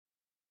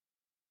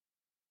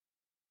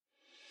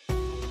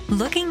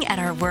Looking at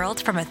our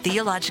world from a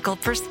theological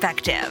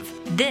perspective.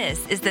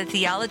 This is the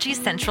Theology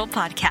Central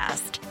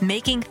Podcast,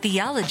 making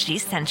theology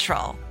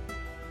central.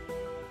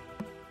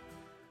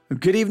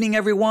 Good evening,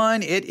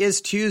 everyone. It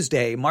is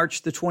Tuesday,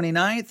 March the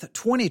 29th,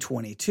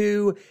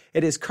 2022.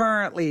 It is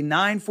currently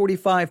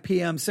 9:45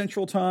 p.m.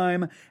 Central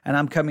Time, and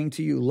I'm coming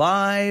to you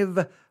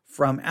live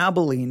from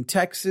Abilene,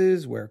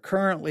 Texas. We're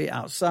currently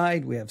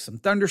outside. We have some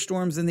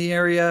thunderstorms in the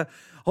area.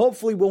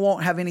 Hopefully, we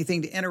won't have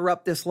anything to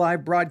interrupt this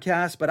live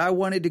broadcast, but I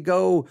wanted to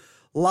go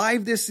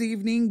live this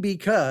evening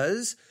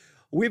because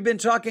we've been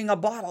talking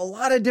about a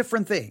lot of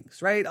different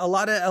things, right? A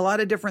lot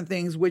of different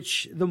things,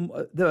 which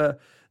the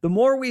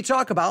more we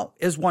talk about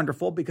is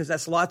wonderful because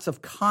that's lots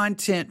of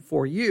content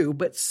for you.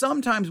 But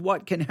sometimes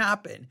what can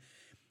happen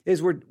is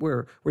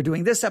we're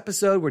doing this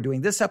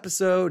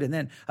episode, and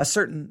then a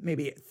certain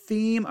maybe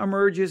theme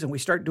emerges, and we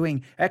start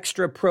doing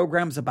extra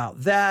programs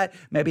about that.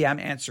 Maybe I'm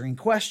answering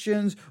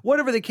questions,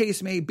 whatever the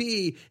case may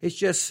be. It's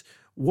just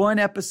one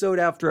episode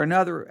after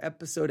another,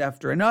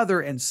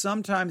 and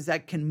sometimes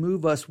that can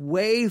move us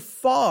way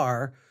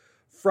far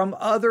from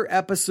other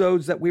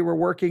episodes that we were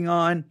working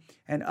on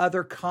and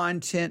other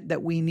content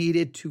that we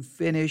needed to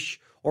finish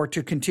or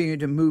to continue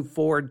to move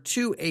forward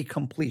to a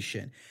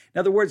completion. In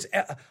other words,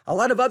 a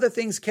lot of other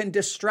things can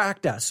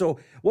distract us. So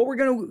what we're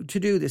going to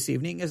do this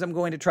evening is I'm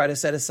going to try to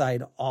set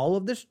aside all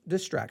of the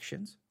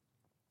distractions.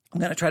 I'm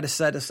going to try to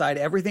set aside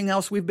everything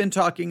else we've been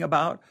talking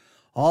about,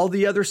 all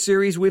the other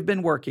series we've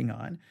been working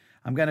on.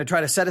 I'm going to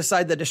try to set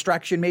aside the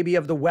distraction maybe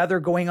of the weather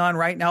going on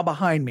right now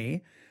behind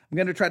me. I'm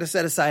going to try to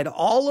set aside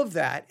all of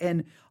that.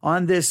 And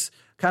on this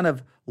kind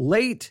of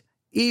late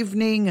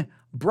evening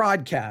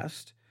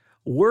broadcast,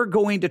 we're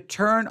going to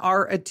turn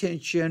our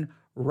attention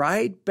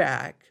right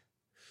back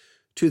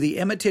to the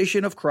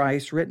Imitation of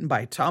Christ written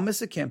by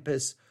Thomas à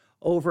Kempis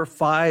over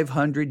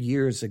 500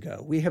 years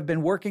ago. We have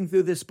been working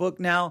through this book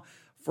now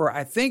for,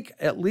 I think,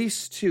 at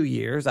least 2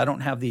 years. I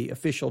don't have the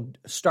official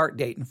start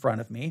date in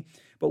front of me,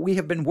 but we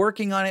have been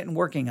working on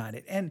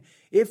it. And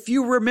if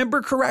you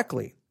remember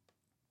correctly,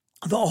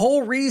 the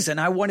whole reason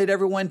I wanted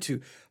everyone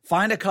to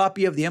find a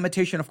copy of The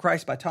Imitation of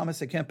Christ by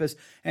Thomas à Kempis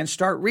and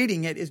start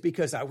reading it is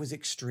because I was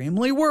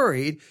extremely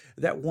worried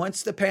that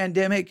once the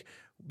pandemic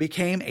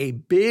became a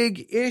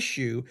big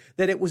issue,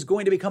 that it was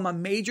going to become a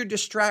major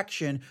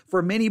distraction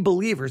for many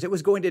believers. It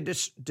was going to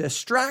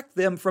distract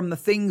them from the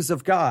things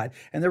of God.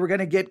 And they were going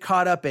to get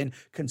caught up in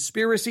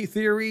conspiracy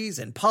theories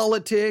and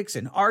politics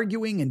and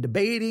arguing and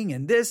debating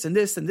and this and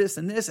this and this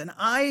and this. And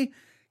I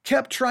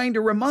kept trying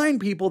to remind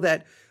people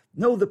that,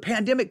 no, the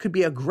pandemic could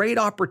be a great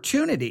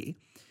opportunity,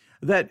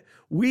 that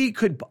we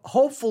could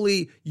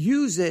hopefully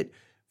use it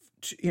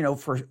to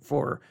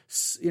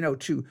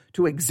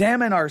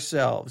examine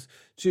ourselves,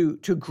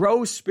 to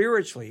grow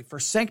spiritually, for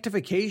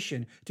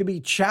sanctification, to be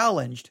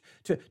challenged,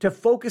 to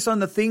focus on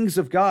the things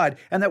of God,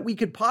 and that we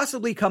could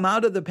possibly come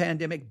out of the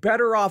pandemic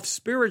better off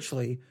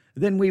spiritually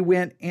than we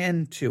went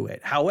into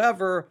it.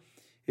 However,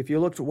 if you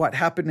looked at what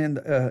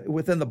happened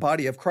within the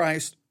body of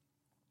Christ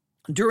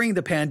during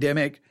the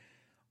pandemic,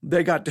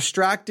 they got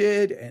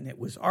distracted, and it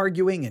was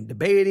arguing and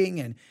debating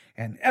and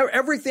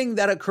everything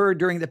that occurred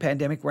during the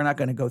pandemic. We're not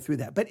going to go through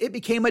that, but it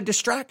became a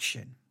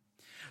distraction.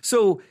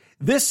 So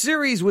this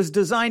series was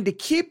designed to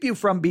keep you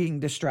from being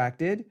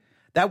distracted.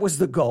 That was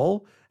the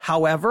goal.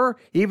 However,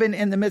 even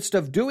in the midst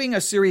of doing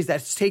a series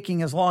that's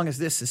taking as long as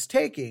this is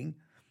taking,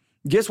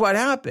 guess what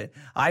happened?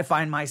 I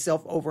find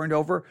myself over and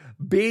over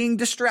being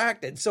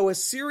distracted. So a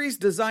series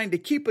designed to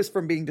keep us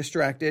from being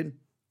distracted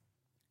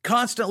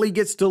constantly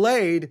gets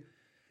delayed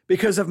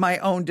because of my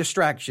own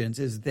distractions.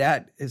 Is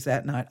that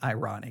not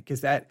ironic?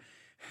 Is that,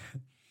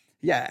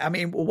 yeah, I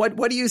mean,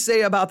 what do you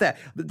say about that?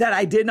 That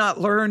I did not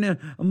learn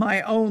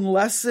my own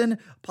lesson?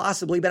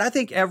 Possibly, but I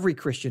think every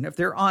Christian, if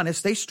they're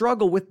honest, they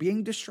struggle with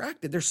being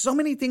distracted. There's so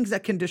many things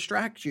that can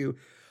distract you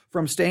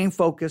from staying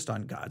focused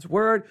on God's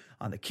word,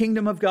 on the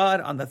kingdom of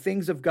God, on the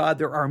things of God.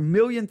 There are a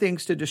million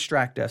things to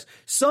distract us.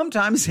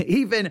 Sometimes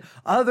even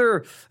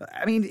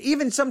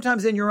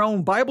sometimes in your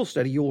own Bible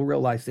study, you will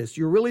realize this.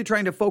 You're really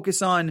trying to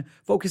focus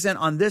in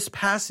on this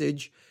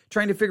passage,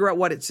 trying to figure out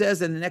what it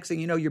says. And the next thing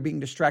you know, you're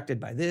being distracted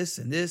by this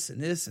and this and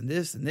this and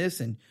this and this.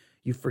 And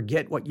you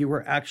forget what you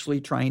were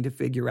actually trying to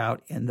figure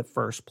out in the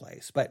first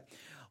place. But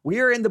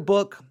we are in the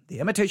book, The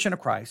Imitation of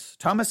Christ,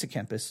 Thomas à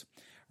Kempis.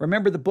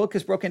 Remember, the book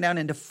is broken down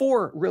into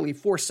four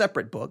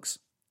separate books.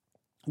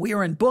 We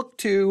are in Book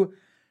 2,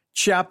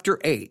 Chapter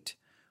 8.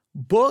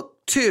 Book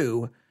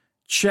 2,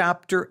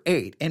 Chapter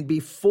 8. And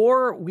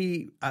before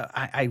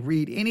I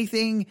read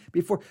anything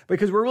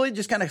because we're really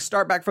just kind of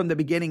start back from the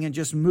beginning and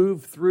just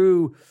move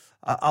through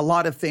a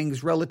lot of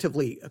things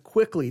relatively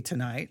quickly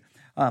tonight.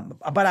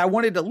 But I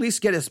wanted to at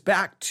least get us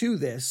back to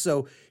this.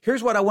 So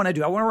here's what I want to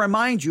do. I want to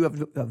remind you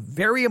of a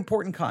very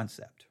important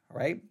concept, all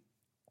right?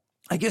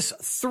 I guess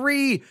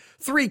three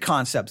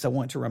concepts I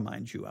want to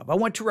remind you of. I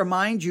want to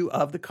remind you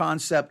of the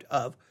concept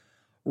of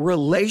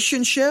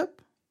relationship,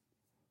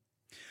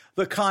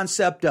 the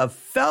concept of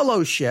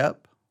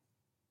fellowship,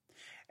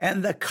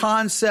 and the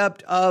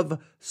concept of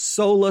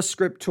sola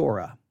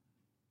scriptura.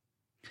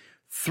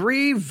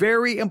 Three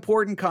very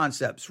important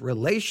concepts: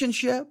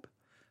 relationship,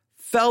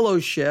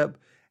 fellowship,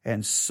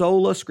 and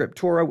sola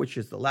scriptura, which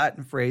is the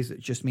Latin phrase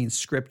that just means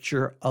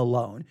scripture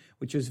alone,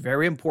 which is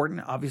very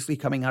important, obviously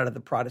coming out of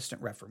the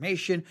Protestant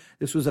Reformation.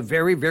 This was a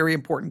very, very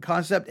important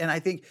concept. And I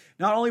think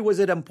not only was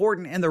it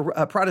important in the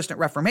Protestant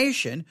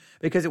Reformation,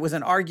 because it was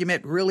an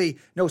argument really,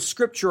 no,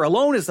 scripture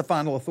alone is the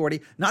final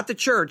authority, not the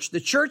church. The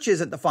church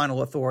isn't the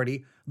final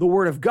authority. The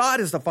word of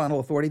God is the final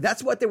authority.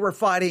 That's what they were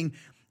fighting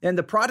in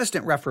the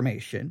Protestant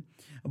Reformation.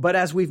 But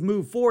as we've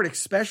moved forward,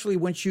 especially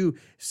once you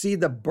see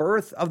the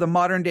birth of the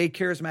modern day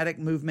charismatic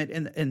movement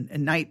in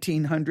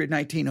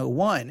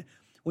 1901,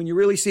 when you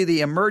really see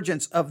the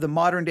emergence of the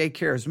modern day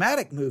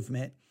charismatic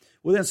movement,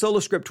 well, then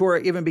sola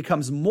scriptura even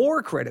becomes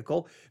more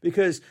critical,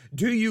 because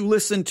do you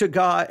listen to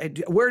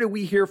God? Where do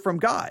we hear from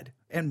God?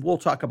 And we'll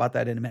talk about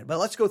that in a minute. But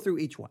let's go through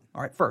each one.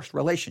 All right, first,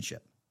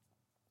 relationship.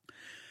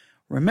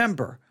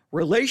 Remember,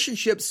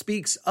 relationship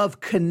speaks of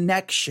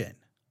connection.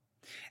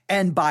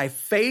 And by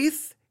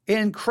faith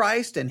in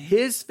Christ and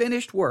his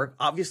finished work,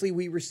 obviously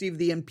we receive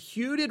the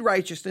imputed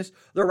righteousness.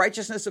 The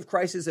righteousness of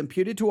Christ is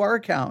imputed to our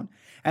account.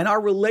 And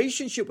our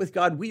relationship with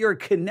God, we are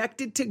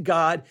connected to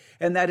God,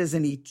 and that is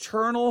an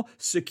eternal,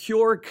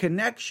 secure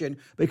connection,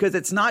 because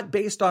it's not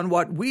based on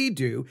what we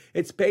do.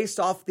 It's based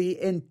off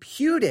the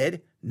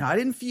imputed, not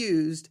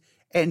infused,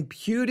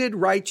 imputed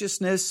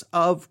righteousness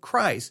of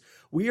Christ.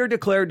 We are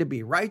declared to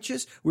be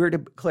righteous. We are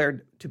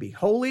declared to be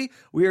holy.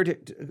 We are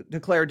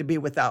declared to be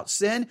without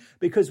sin,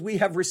 because we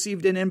have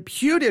received an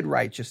imputed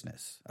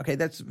righteousness. Okay,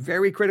 that's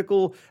very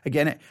critical.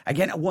 Again,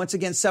 once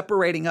again,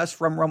 separating us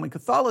from Roman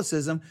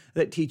Catholicism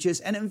that teaches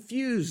an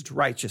infused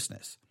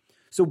righteousness.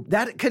 So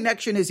that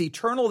connection is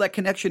eternal. That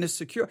connection is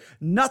secure.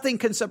 Nothing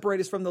can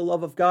separate us from the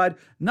love of God.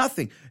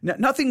 Nothing.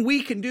 Nothing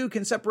we can do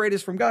can separate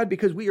us from God,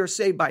 because we are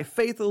saved by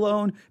faith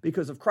alone,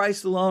 because of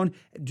Christ alone,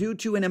 due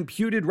to an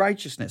imputed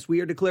righteousness. We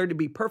are declared to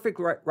be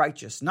perfect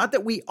righteous. Not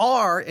that we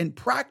are in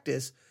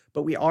practice,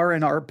 but we are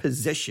in our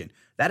position.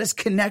 That is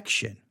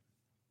connection.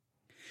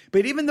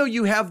 But even though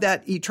you have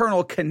that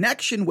eternal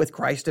connection with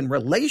Christ and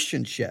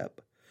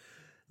relationship,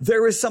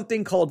 there is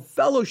something called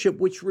fellowship,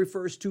 which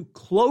refers to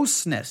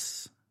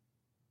closeness.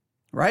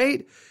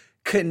 Right?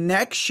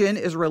 Connection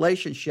is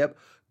relationship.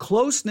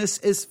 Closeness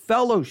is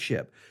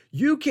fellowship.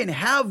 You can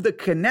have the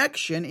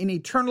connection, an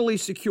eternally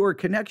secure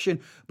connection,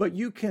 but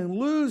you can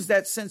lose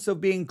that sense of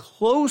being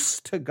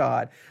close to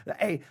God.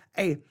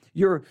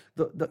 Your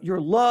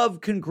love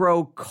can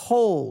grow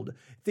cold.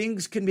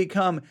 Things can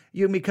become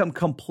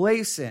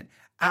complacent,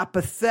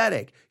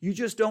 apathetic. You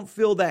just don't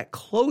feel that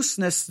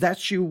closeness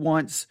that you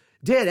once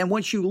did. And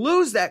once you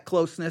lose that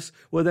closeness,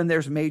 well, then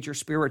there's major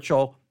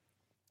spiritual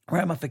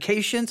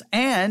ramifications,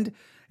 and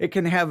it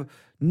can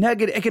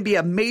be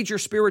a major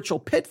spiritual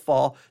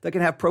pitfall that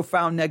can have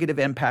profound negative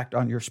impact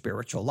on your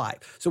spiritual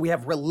life. So we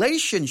have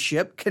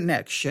relationship,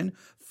 connection,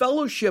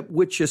 fellowship,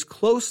 which is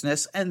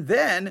closeness, and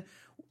then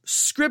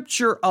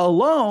scripture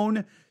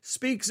alone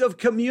speaks of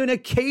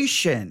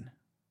communication.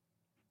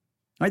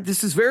 All right,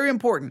 this is very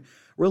important.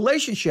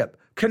 Relationship,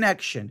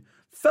 connection,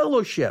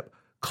 fellowship,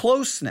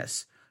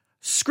 closeness,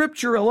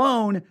 scripture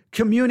alone,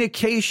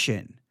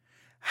 communication.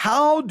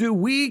 How do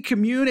we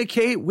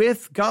communicate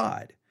with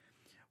God?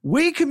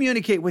 We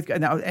communicate with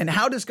God now, and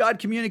how does God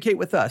communicate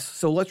with us?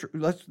 So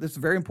this is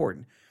very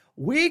important.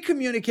 We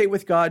communicate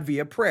with God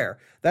via prayer.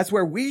 That's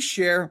where we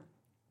share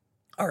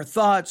our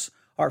thoughts,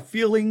 our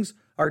feelings,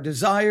 our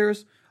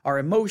desires, our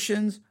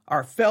emotions,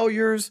 our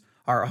failures,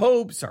 our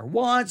hopes, our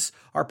wants,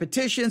 our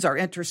petitions, our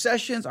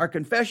intercessions, our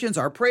confessions,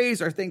 our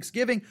praise, our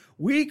thanksgiving.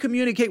 We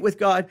communicate with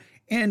God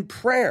in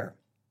prayer.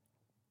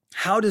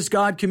 How does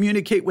God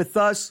communicate with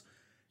us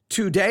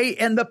today?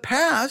 In the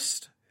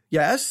past,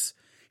 yes,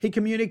 he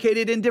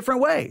communicated in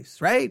different ways,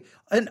 right?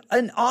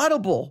 An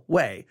audible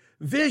way,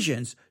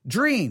 visions,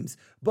 dreams.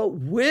 But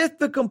with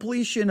the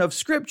completion of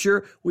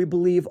Scripture, we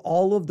believe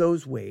all of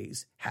those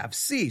ways have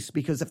ceased.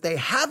 Because if they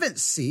haven't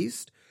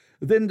ceased,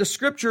 then the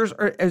Scriptures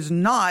is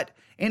not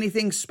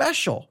anything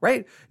special,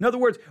 right? In other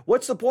words,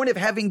 what's the point of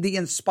having the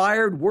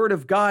inspired Word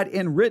of God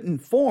in written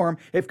form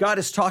if God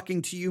is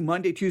talking to you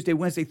Monday, Tuesday,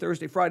 Wednesday,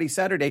 Thursday, Friday,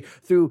 Saturday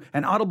through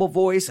an audible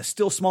voice, a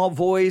still small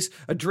voice,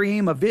 a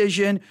dream, a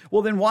vision?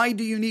 Well, then why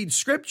do you need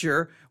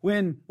Scripture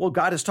when,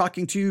 God is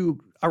talking to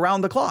you around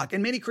the clock?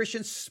 And many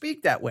Christians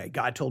speak that way.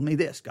 God told me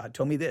this. God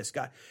told me this.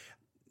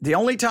 The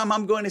only time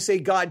I'm going to say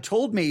God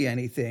told me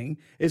anything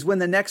is when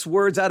the next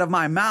words out of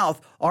my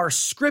mouth are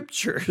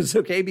scriptures,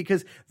 okay?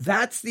 Because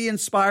that's the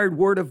inspired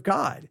word of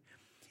God.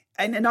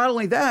 And not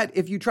only that,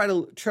 if you try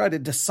to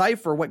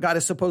decipher what God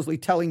is supposedly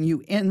telling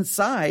you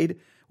inside,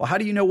 well, how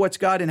do you know what's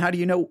God and how do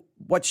you know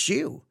what's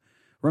you?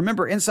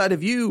 Remember, inside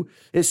of you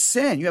is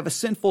sin. You have a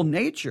sinful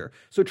nature.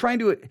 So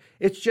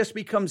it's just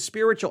become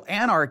spiritual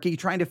anarchy,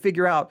 trying to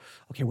figure out,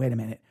 okay, wait a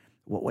minute.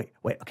 Wait,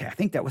 okay, I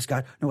think that was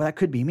God. No, that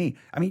could be me.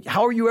 I mean,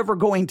 how are you ever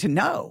going to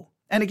know?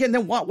 And again,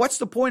 then what's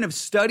the point of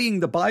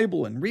studying the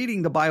Bible and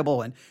reading the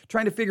Bible and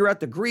trying to figure out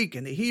the Greek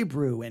and the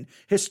Hebrew and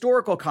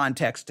historical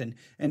context and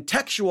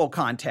textual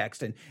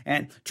context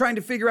and trying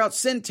to figure out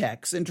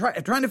syntax and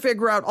trying to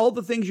figure out all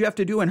the things you have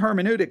to do in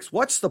hermeneutics?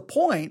 What's the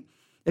point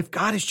if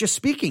God is just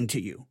speaking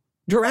to you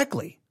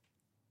directly?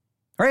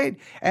 Right?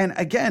 And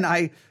again,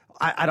 I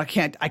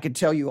could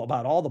tell you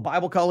about all the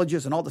Bible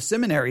colleges and all the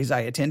seminaries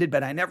I attended,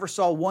 but I never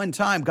saw one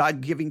time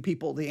God giving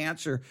people the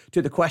answer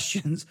to the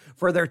questions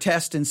for their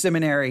test in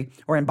seminary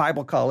or in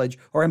Bible college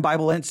or in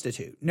Bible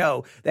Institute.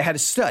 No, they had to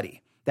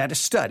study. They had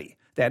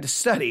to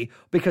study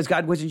because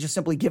God wasn't just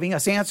simply giving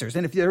us answers.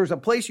 And if there was a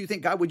place you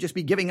think God would just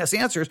be giving us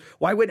answers,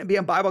 why wouldn't it be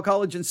in Bible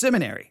college and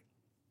seminary?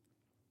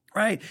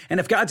 Right? And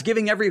if God's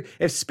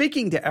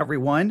speaking to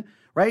everyone,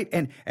 right,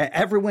 and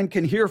everyone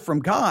can hear from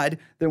God,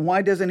 then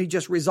why doesn't he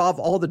just resolve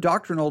all the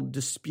doctrinal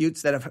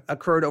disputes that have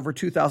occurred over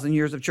 2,000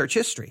 years of church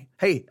history?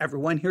 Hey,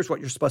 everyone, here's what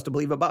you're supposed to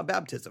believe about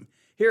baptism.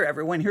 Here,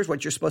 everyone, here's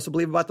what you're supposed to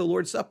believe about the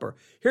Lord's Supper.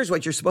 Here's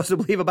what you're supposed to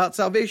believe about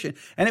salvation.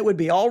 And it would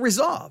be all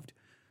resolved.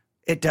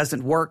 It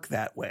doesn't work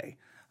that way.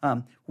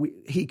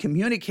 He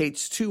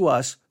communicates to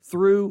us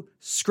through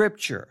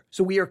Scripture.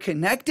 So we are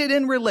connected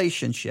in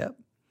relationship.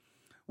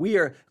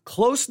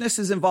 Closeness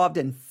is involved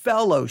in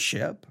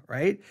fellowship,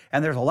 right?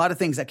 And there's a lot of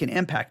things that can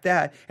impact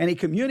that. And he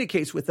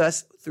communicates with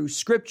us through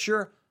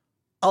Scripture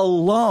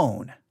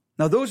alone.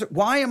 Now,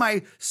 why am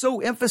I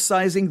so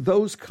emphasizing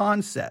those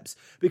concepts?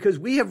 Because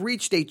we have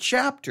reached a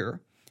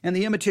chapter in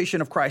The Imitation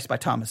of Christ by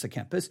Thomas à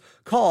Kempis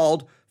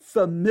called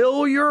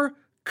Familiar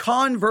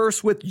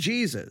Converse with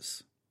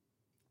Jesus,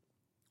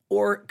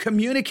 or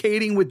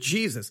Communicating with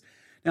Jesus.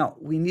 Now,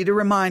 we need to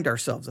remind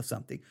ourselves of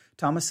something.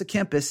 Thomas à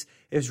Kempis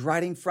is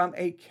writing from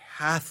a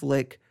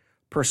Catholic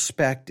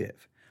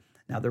perspective.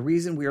 Now, the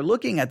reason we are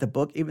looking at the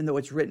book, even though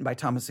it's written by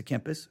Thomas à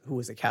Kempis, who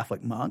was a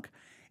Catholic monk,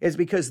 is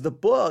because the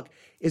book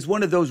is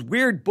one of those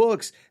weird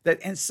books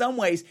that in some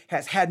ways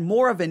has had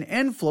more of an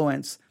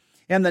influence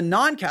in the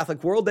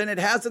non-Catholic world than it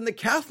has in the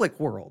Catholic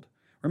world.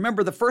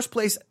 Remember, the first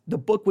place the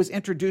book was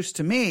introduced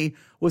to me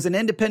was an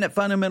independent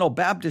fundamental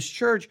Baptist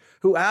church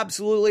who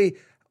absolutely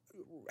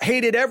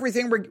hated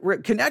everything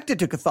connected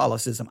to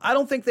Catholicism. I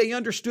don't think they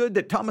understood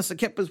that Thomas à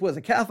Kempis was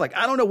a Catholic.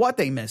 I don't know what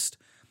they missed.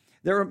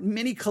 There are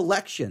many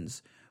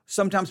collections,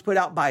 sometimes put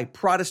out by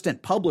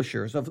Protestant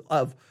publishers,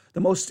 of the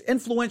most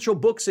influential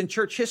books in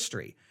church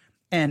history.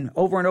 And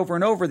over,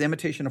 The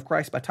Imitation of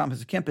Christ by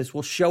Thomas à Kempis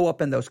will show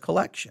up in those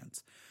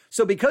collections.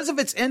 So because of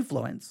its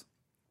influence,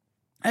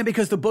 and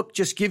because the book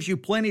just gives you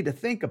plenty to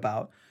think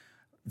about,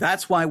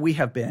 that's why we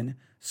have been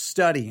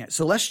studying it.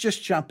 So let's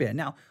just jump in.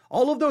 Now,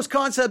 all of those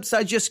concepts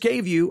I just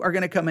gave you are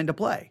going to come into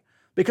play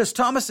because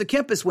Thomas à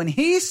Kempis, when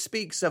he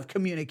speaks of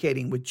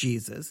communicating with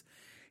Jesus,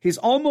 he's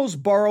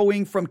almost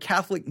borrowing from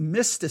Catholic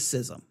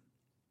mysticism.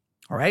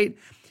 All right?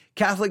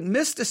 Catholic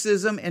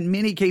mysticism, in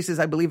many cases,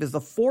 I believe, is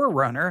the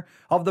forerunner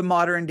of the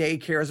modern day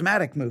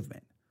charismatic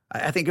movement.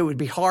 I think it would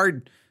be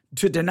hard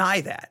to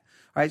deny that.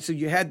 Right, so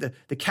you had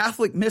the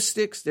Catholic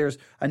mystics. There's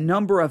a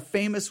number of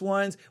famous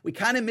ones. We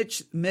kind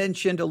of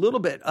mentioned a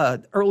little bit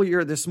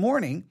earlier this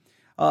morning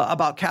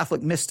about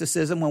Catholic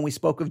mysticism when we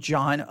spoke of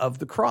John of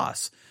the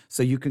Cross.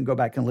 So you can go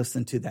back and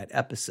listen to that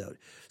episode.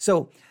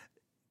 So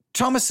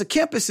Thomas à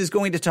Kempis is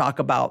going to talk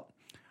about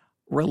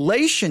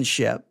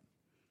relationship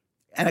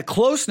and a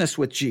closeness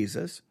with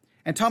Jesus.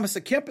 And Thomas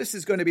à Kempis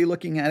is going to be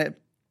looking at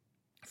it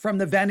from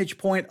the vantage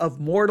point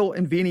of mortal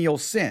and venial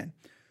sin.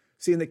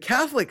 See, in the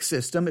Catholic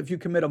system, if you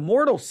commit a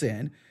mortal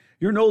sin,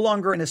 you're no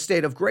longer in a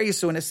state of grace.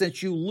 So in a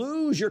sense, you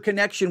lose your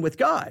connection with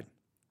God.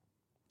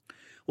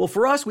 Well,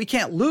 for us, we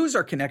can't lose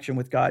our connection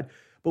with God,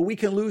 but we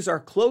can lose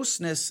our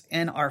closeness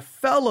and our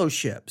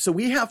fellowship. So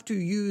we have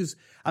to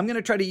I'm going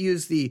to try to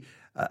use the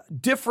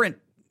different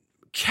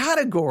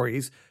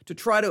categories to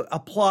try to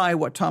apply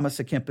what Thomas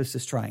à Kempis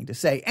is trying to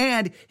say.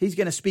 And he's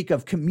going to speak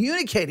of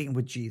communicating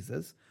with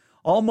Jesus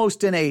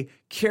almost in a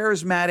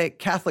charismatic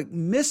Catholic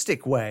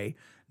mystic way,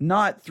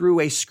 not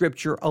through a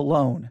Scripture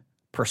alone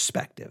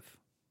perspective.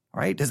 All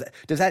right? Does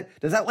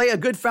that lay a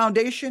good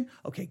foundation?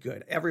 Okay,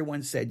 good.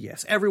 Everyone said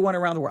yes. Everyone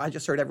around the world. I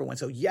just heard everyone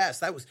say, yes,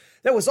 that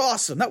was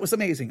awesome. That was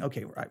amazing.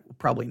 Okay, right,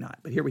 probably not,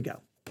 but here we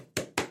go.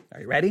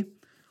 Are you ready?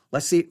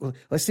 Let's see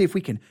if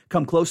we can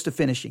come close to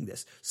finishing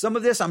this. Some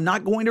of this I'm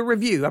not going to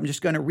review. I'm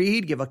just going to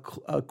read, give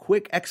a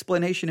quick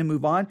explanation and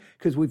move on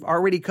because we've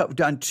already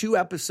done 2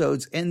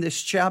 episodes in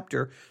this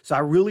chapter. So I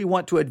really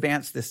want to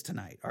advance this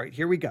tonight. All right,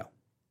 here we go.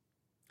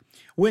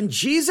 When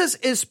Jesus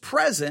is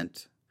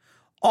present,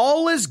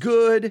 all is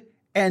good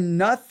and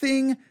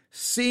nothing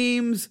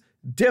seems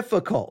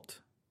difficult.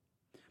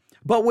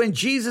 But when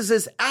Jesus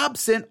is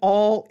absent,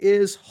 all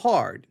is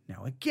hard.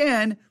 Now,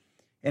 again,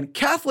 in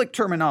Catholic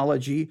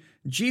terminology,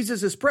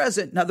 Jesus is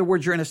present. In other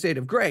words, you're in a state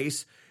of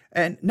grace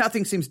and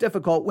nothing seems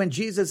difficult. When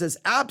Jesus is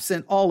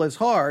absent, all is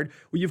hard.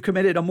 Well, you've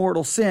committed a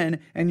mortal sin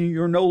and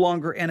you're no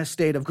longer in a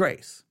state of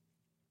grace.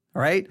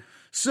 All right.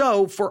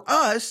 So for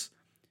us,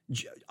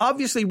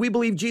 obviously, we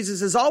believe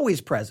Jesus is always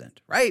present,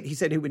 right? He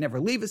said he would never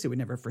leave us. He would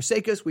never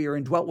forsake us. We are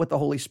indwelt with the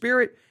Holy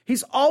Spirit.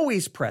 He's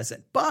always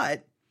present.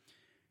 But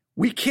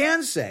we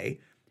can say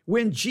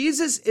when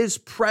Jesus is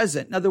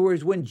present, in other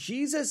words, when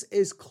Jesus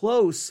is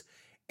close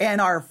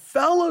and our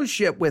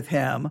fellowship with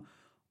him,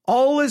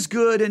 all is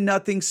good and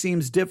nothing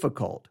seems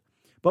difficult.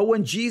 But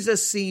when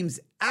Jesus seems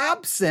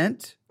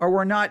absent or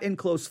we're not in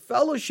close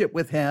fellowship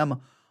with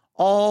him,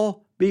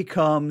 all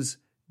becomes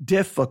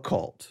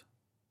difficult.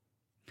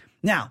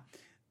 Now,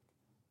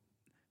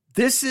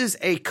 this is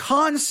a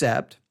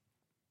concept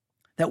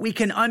that we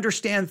can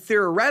understand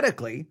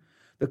theoretically,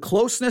 the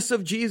closeness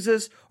of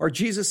Jesus or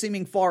Jesus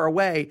seeming far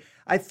away.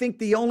 I think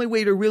the only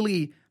way to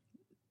really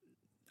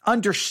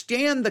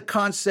understand the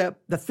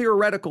concept, the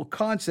theoretical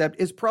concept,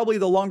 is probably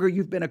the longer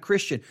you've been a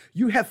Christian.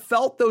 You have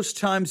felt those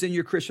times in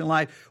your Christian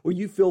life where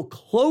you feel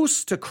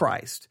close to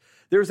Christ.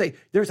 There's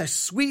a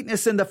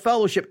sweetness in the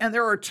fellowship. And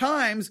there are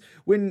times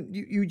when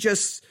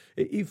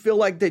you feel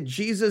like that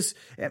Jesus,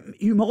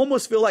 you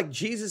almost feel like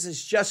Jesus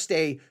is just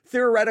a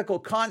theoretical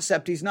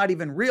concept. He's not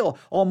even real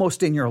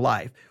almost in your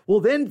life. Well,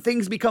 then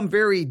things become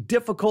very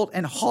difficult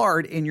and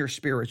hard in your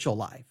spiritual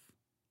life.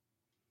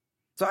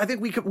 So I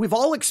think we've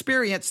all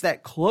experienced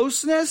that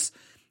closeness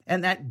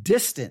and that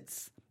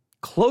distance.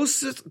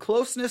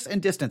 Closeness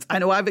and distance. I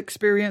know I've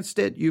experienced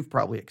it. You've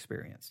probably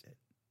experienced it.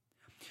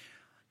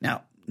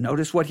 Now,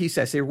 notice what he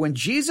says here. When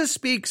Jesus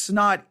speaks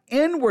not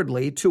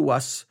inwardly to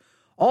us,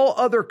 all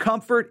other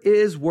comfort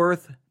is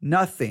worth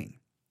nothing.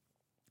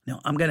 Now,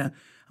 I'm going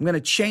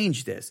to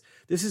change this.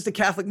 This is the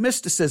Catholic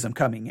mysticism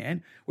coming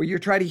in, where you're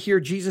trying to hear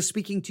Jesus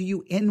speaking to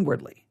you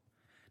inwardly.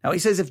 Now, he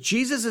says, if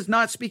Jesus is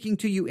not speaking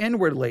to you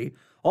inwardly,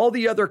 all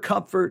the other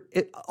comfort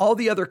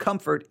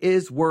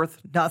is worth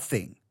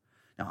nothing.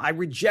 Now, I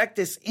reject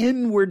this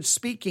inward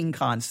speaking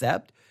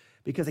concept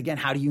because, again,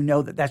 how do you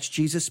know that that's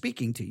Jesus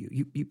speaking to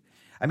you?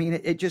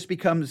 It just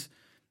becomes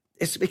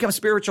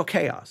spiritual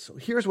chaos. So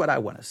here's what I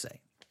want to say.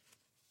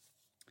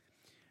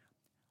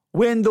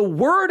 When the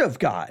Word of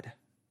God,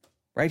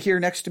 right here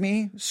next to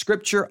me,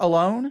 Scripture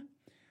alone,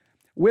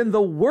 when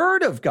the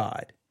Word of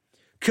God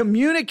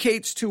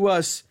communicates to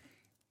us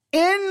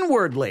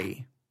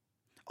inwardly,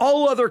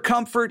 all other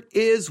comfort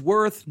is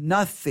worth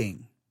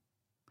nothing.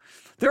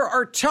 There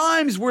are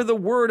times where the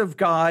Word of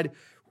God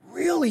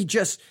really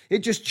just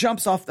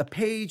jumps off the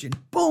page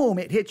and boom,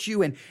 it hits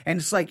you and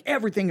it's like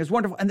everything is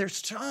wonderful. And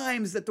there's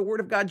times that the Word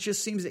of God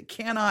just seems it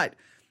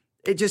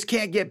just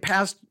can't get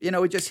past,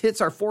 it just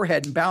hits our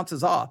forehead and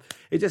bounces off.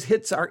 It just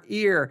hits our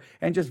ear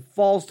and just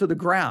falls to the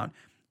ground.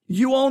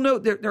 You all know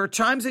there are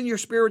times in your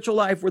spiritual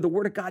life where the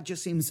Word of God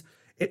just seems,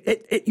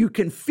 you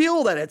can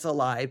feel that it's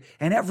alive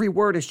and every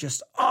word is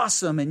just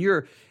awesome and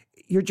you're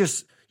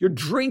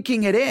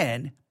drinking it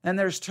in. And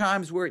there's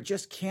times where it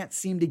just can't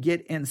seem to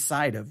get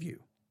inside of you.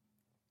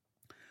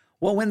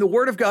 Well, when the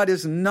Word of God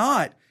is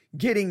not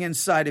getting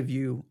inside of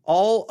you,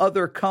 all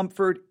other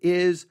comfort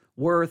is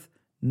worth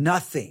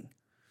nothing.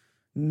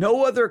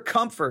 No other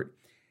comfort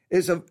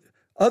is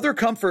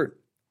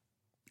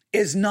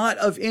not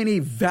of any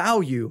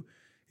value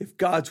if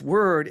God's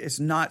Word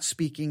is not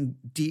speaking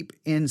deep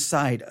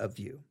inside of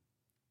you.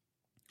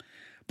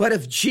 But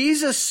if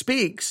Jesus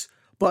speaks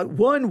but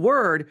one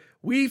word,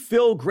 we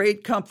feel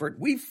great comfort.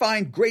 We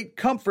find great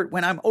comfort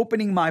when I'm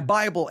opening my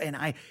Bible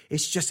and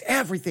it's just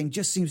everything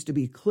just seems to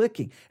be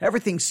clicking.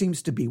 Everything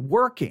seems to be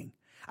working.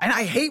 And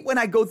I hate when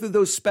I go through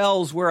those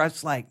spells where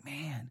it's like,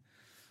 man,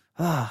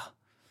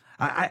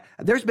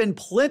 there's been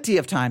plenty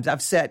of times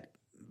I've sat,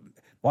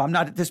 well, I'm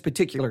not at this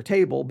particular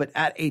table, but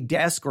at a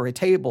desk or a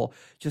table,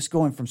 just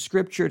going from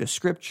scripture to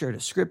scripture to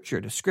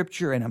scripture to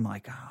scripture. And I'm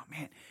like, oh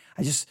man,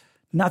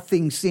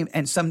 nothing seems,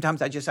 and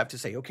sometimes I just have to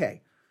say,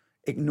 okay,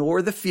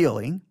 ignore the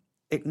feeling,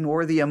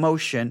 ignore the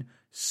emotion,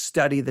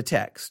 study the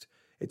text.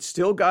 It's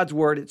still God's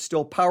Word. It's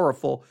still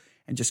powerful.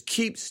 And just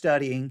keep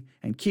studying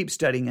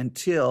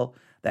until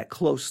that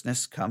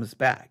closeness comes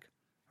back,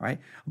 right?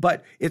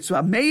 But it's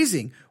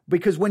amazing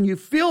because when you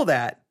feel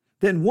that,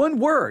 then one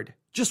word,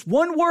 just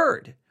one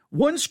word,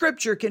 one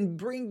scripture can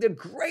bring the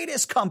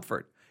greatest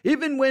comfort,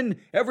 even when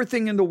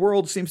everything in the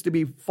world seems to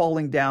be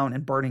falling down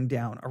and burning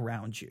down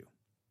around you.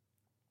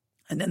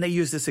 And then they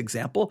use this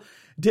example.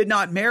 Did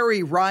not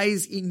Mary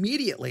rise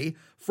immediately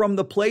from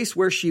the place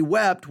where she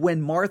wept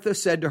when Martha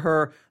said to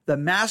her, the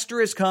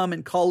Master is come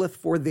and calleth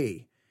for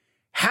thee?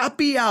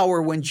 Happy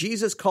hour when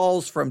Jesus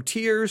calls from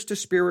tears to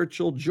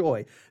spiritual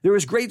joy. There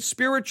is great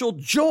spiritual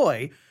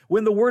joy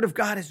when the Word of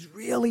God is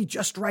really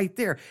just right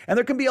there. And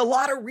there can be a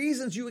lot of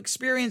reasons you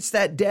experience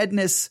that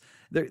deadness.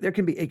 It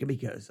can be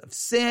because of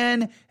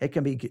sin. It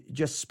can be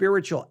just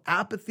spiritual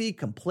apathy,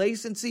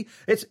 complacency.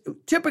 It's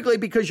typically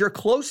because your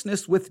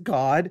closeness with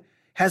God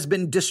has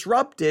been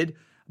disrupted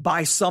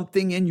by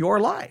something in your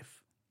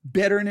life.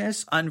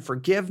 Bitterness,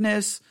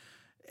 unforgiveness.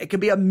 It can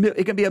be a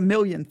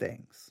million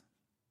things.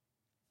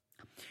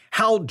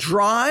 How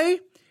dry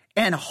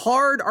and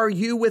hard are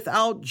you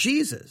without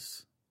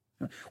Jesus?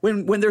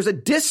 When there's a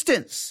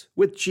distance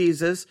with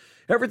Jesus,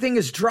 everything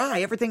is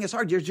dry. Everything is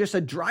hard. There's just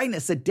a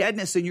dryness, a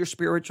deadness in your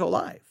spiritual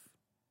life.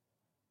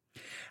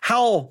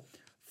 How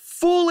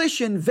foolish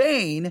and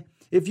vain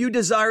if you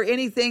desire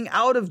anything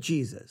out of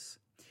Jesus.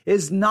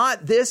 Is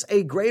not this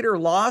a greater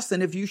loss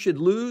than if you should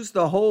lose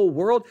the whole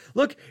world?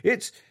 Look,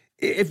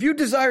 if you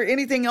desire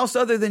anything else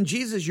other than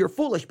Jesus, you're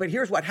foolish. But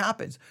here's what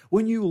happens.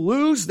 When you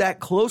lose that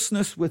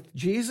closeness with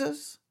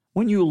Jesus,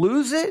 when you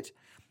lose it,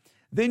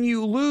 then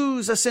you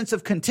lose a sense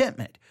of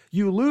contentment.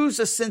 You lose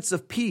a sense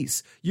of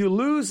peace. You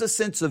lose a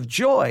sense of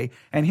joy.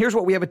 And here's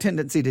what we have a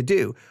tendency to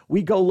do.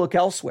 We go look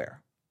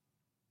elsewhere.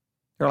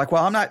 You're like,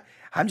 well,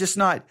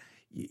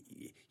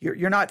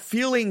 you're not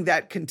feeling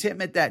that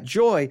contentment, that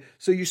joy.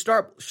 So you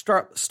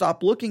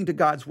stop looking to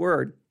God's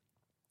word.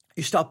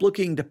 You stop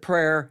looking to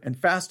prayer and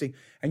fasting,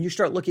 and you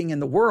start looking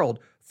in the world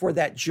for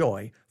that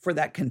joy, for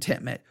that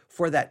contentment,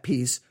 for that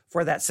peace,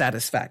 for that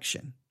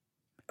satisfaction,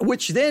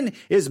 which then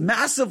is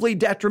massively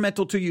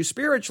detrimental to you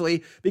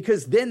spiritually,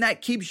 because then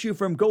that keeps you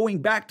from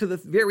going back to the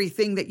very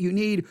thing that you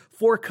need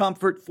for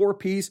comfort, for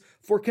peace,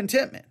 for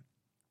contentment,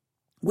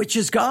 which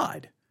is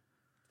God.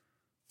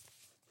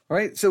 All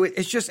right. So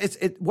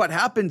what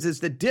happens is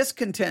the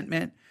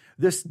discontentment,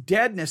 this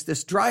deadness,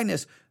 this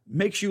dryness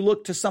makes you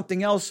look to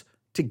something else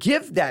to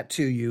give that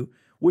to you,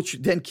 which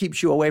then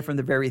keeps you away from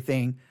the very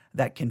thing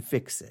that can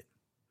fix it.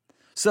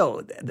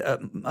 So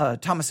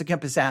Thomas à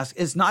Kempis asks,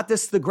 is not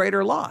this the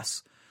greater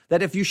loss?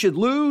 That if you should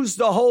lose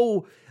the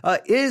whole,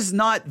 is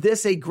not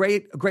this a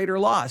greater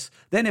loss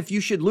than if you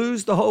should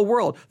lose the whole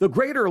world? The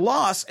greater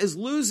loss is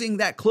losing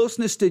that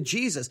closeness to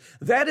Jesus.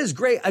 That is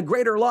a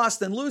greater loss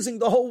than losing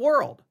the whole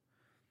world.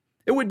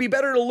 It would be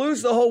better to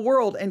lose the whole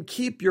world and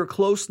keep your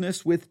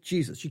closeness with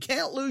Jesus. You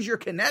can't lose your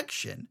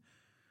connection.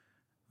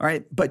 All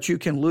right, but you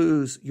can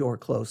lose your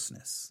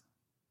closeness.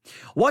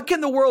 What can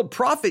the world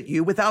profit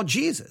you without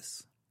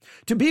Jesus?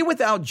 To be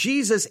without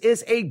Jesus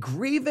is a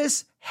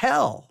grievous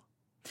hell,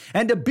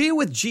 and to be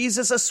with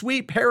Jesus a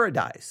sweet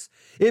paradise.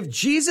 If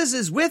Jesus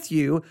is with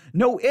you,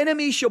 no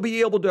enemy shall be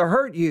able to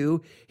hurt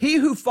you. He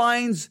who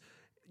finds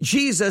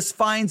Jesus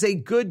finds a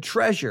good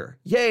treasure,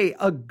 yea,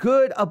 a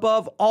good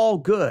above all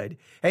good.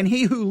 And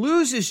he who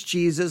loses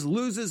Jesus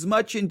loses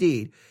much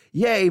indeed,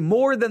 yea,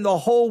 more than the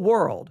whole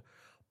world.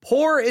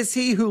 Poor is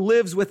he who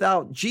lives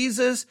without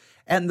Jesus,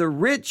 and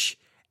rich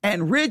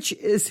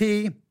is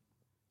he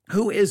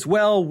who is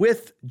well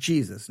with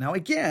Jesus. Now,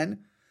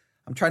 again,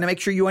 I'm trying to make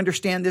sure you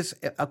understand this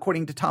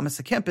according to Thomas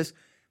à Kempis.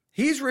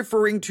 He's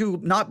referring to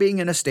not being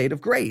in a state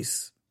of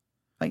grace.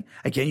 Right?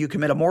 Again, you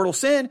commit a mortal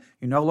sin,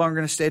 you're no longer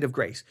in a state of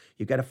grace.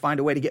 You've got to find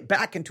a way to get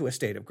back into a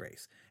state of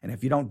grace. And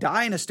if you don't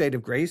die in a state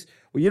of grace,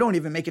 well, you don't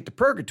even make it to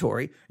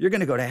purgatory, you're going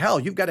to go to hell.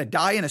 You've got to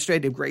die in a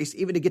state of grace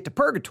even to get to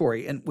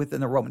purgatory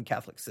within the Roman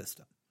Catholic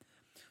system.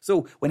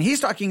 So when he's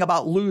talking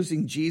about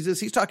losing Jesus,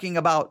 he's talking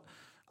about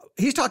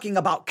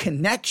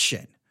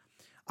connection.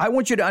 I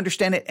want you to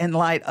understand it in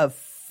light of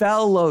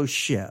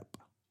fellowship.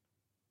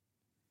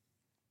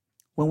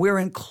 When we're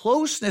in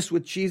closeness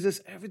with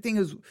Jesus, everything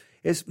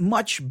is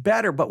much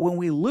better. But when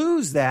we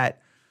lose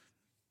that,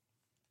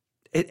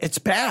 it's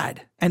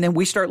bad. And then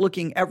we start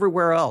looking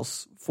everywhere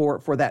else for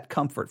that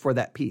comfort, for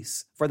that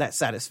peace, for that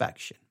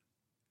satisfaction.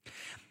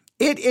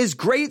 It is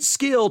great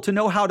skill to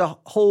know how to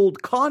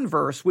hold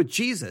converse with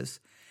Jesus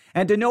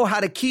and to know how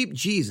to keep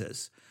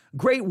Jesus.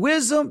 Great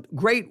wisdom,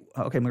 okay,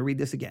 I'm going to read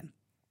this again.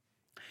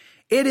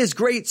 It is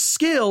great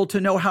skill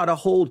to know how to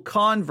hold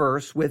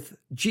converse with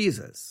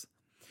Jesus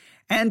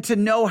and to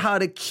know how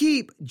to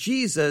keep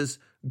Jesus.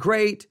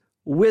 Great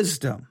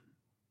wisdom.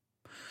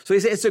 So he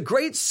says it's a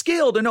great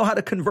skill to know how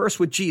to converse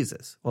with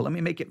Jesus. Well, let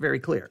me make it very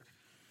clear.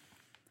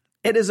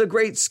 It is a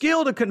great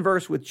skill to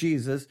converse with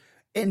Jesus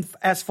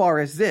as far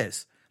as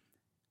this,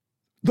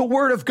 the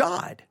Word of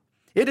God.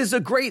 It is a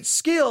great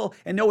skill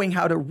in knowing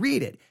how to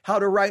read it, how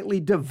to rightly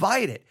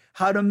divide it,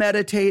 how to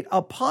meditate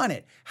upon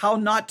it, how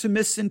not to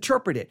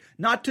misinterpret it,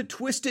 not to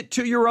twist it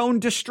to your own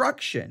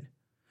destruction.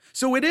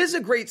 So it is a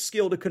great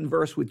skill to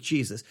converse with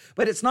Jesus,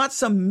 but it's not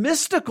some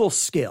mystical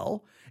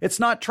skill. It's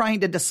not trying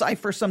to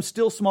decipher some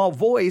still small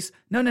voice.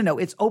 No.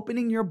 It's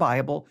opening your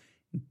Bible,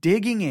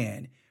 digging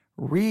in,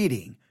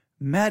 reading,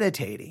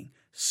 meditating,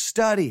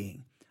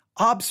 studying,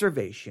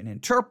 observation,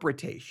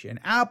 interpretation,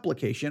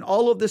 application,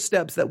 all of the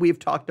steps that we've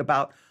talked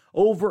about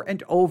over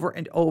and over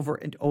and over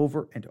and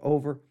over and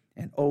over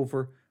and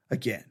over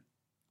again.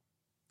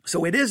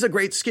 So it is a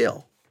great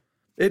skill.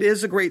 It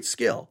is a great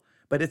skill,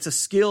 but it's a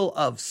skill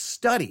of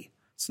study.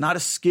 It's not a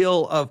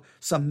skill of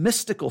some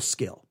mystical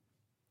skill.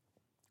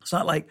 It's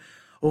not like,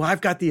 oh,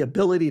 I've got the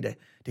ability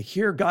to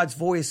hear God's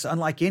voice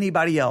unlike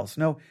anybody else.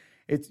 No,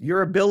 it's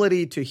your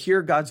ability to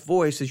hear God's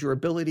voice is your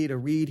ability to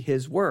read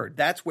his word.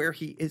 That's where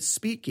he is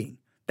speaking.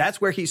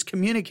 That's where he's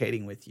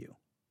communicating with you.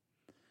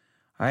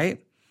 All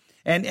right?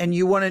 And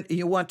you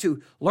want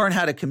to learn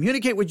how to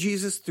communicate with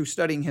Jesus through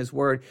studying his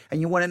word, and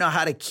you want to know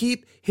how to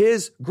keep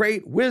his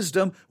great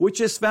wisdom,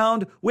 which is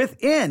found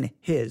within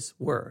his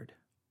word.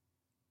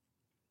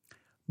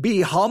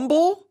 Be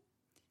humble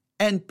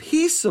and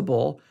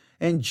peaceable,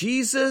 and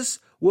Jesus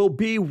will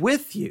be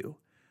with you.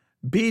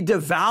 Be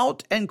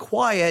devout and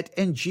quiet,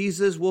 and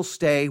Jesus will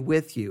stay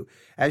with you.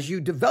 As you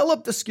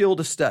develop the skill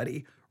to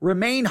study,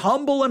 remain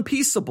humble and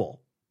peaceable.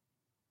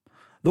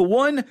 The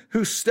one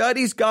who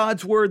studies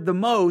God's word the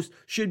most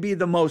should be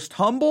the most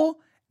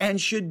humble and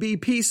should be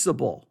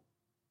peaceable.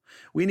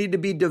 We need to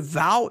be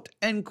devout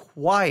and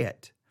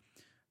quiet.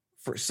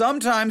 For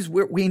sometimes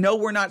we know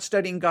we're not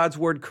studying God's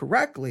word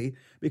correctly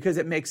because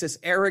it makes us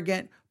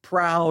arrogant,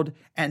 proud,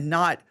 and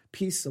not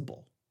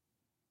peaceable.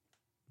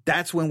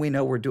 That's when we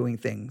know we're doing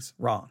things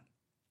wrong.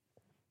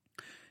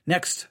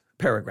 Next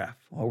paragraph.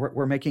 Well,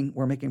 we're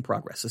making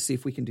progress. Let's see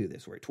if we can do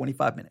this. We're at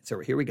 25 minutes.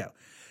 Here we go.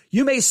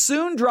 You may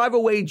soon drive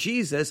away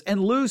Jesus and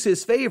lose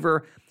his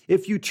favor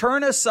if you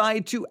turn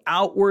aside to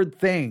outward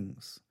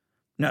things.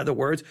 In other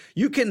words,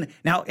 you can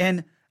now,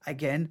 and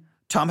again,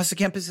 Thomas à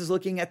Kempis is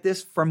looking at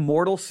this from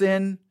mortal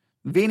sin,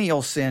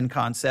 venial sin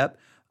concept.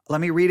 Let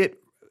me read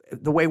it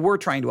the way we're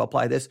trying to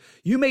apply this.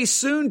 You may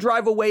soon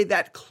drive away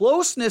that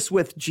closeness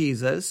with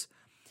Jesus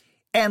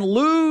and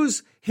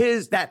lose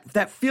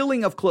that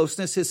feeling of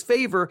closeness, his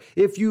favor,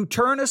 if you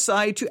turn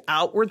aside to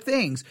outward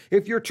things.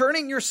 If you're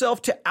turning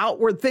yourself to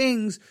outward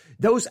things,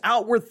 those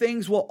outward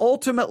things will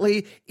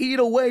ultimately eat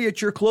away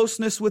at your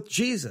closeness with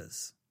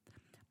Jesus.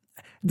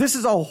 This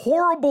is a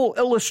horrible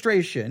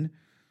illustration,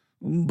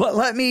 but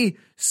let me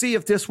see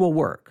if this will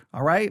work,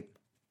 all right?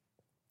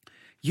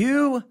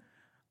 You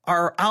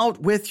are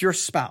out with your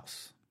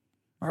spouse,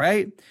 all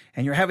right?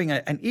 And you're having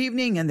an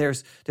evening, and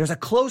there's a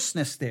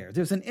closeness there.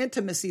 There's an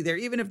intimacy there.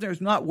 Even if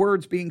there's not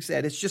words being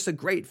said, it's just a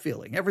great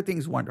feeling.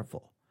 Everything's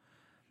wonderful.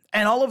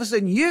 And all of a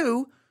sudden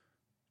you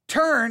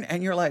turn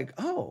and you're like,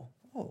 oh,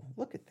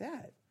 look at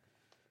that.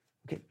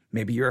 Okay,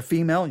 maybe you're a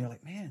female and you're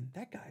like, man,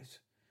 that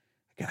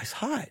guy's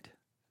hot.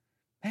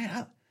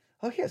 Man,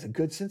 he has a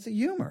good sense of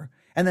humor.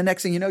 And the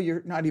next thing you know,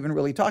 you're not even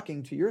really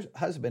talking to your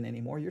husband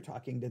anymore. You're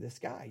talking to this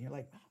guy. And you're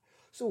like,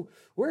 so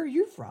where are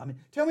you from?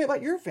 Tell me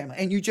about your family.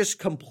 And you just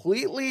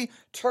completely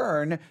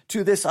turn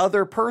to this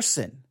other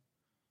person.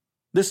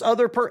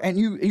 And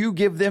you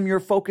give them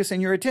your focus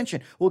and your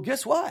attention. Well,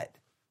 guess what?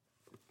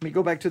 Let me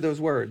go back to those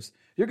words.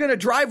 You're going to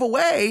drive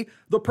away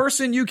the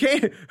person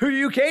who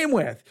you came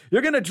with.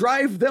 You're going to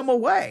drive them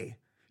away.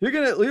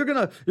 You're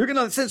gonna in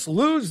a sense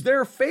lose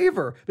their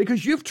favor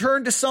because you've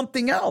turned to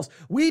something else.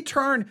 We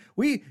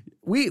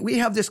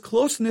have this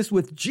closeness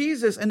with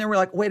Jesus, and then we're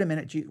like, wait a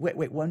minute,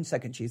 wait 1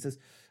 second, Jesus,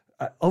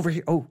 over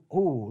here. Oh,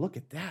 look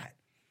at that.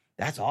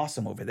 That's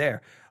awesome over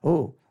there.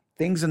 Oh,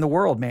 things in the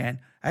world,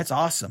 man, that's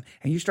awesome.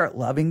 And you start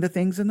loving the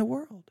things in the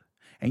world,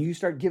 and you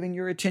start giving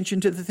your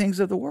attention to the things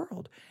of the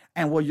world.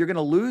 And well, you're going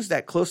to lose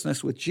that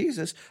closeness with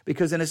Jesus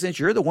because in a sense,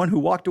 you're the one who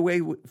walked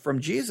away from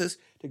Jesus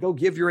to go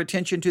give your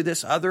attention to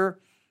this other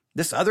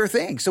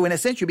thing. So in a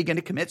sense, you begin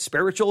to commit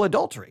spiritual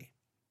adultery.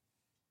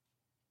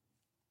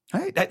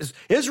 Right?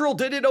 Israel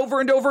did it over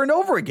and over and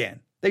over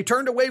again. They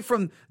turned away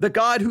from the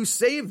God who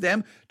saved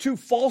them to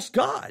false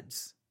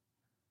gods.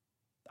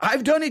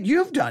 I've done it.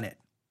 You've done it.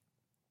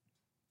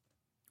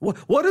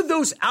 What are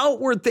those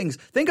outward things?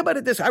 Think about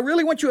it this. I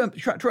really want you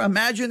to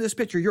imagine this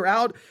picture. You're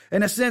out,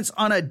 in a sense,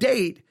 on a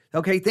date.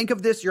 Okay, think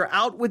of this. You're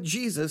out with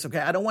Jesus. Okay,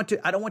 I don't want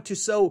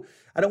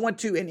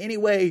to in any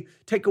way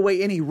take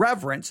away any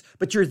reverence,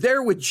 but you're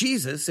there with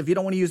Jesus. If you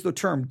don't want to use the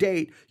term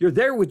date, you're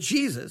there with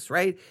Jesus,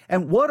 right?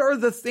 And what are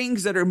the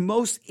things that are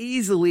most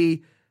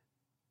easily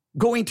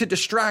going to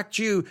distract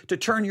you to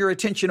turn your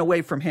attention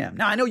away from him?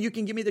 Now, I know you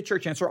can give me the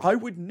church answer. I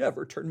would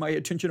never turn my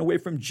attention away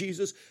from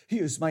Jesus. He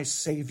is my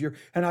Savior,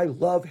 and I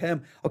love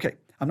him. Okay,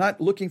 I'm not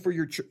looking for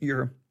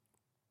your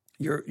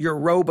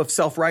robe of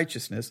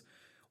self-righteousness.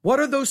 What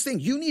are those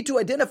things? You need to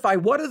identify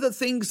what are the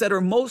things that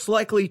are most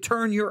likely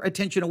turn your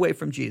attention away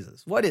from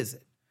Jesus. What is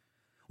it?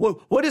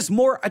 Well, what is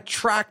more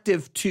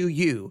attractive to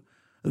you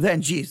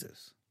than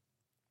Jesus?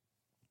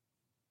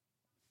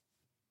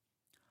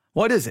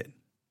 What is it?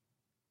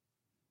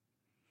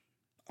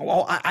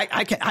 Well,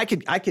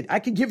 I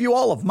could give you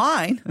all of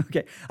mine.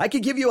 Okay, I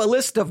could give you a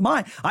list of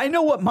mine. I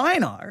know what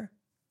mine are.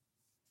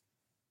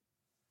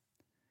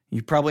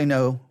 You probably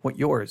know what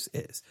yours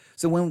is.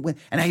 So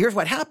and here's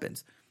what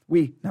happens.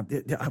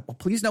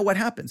 Please know what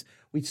happens.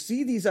 We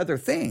see these other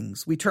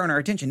things. We turn our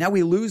attention. Now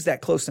we lose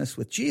that closeness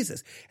with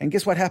Jesus. And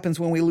guess what happens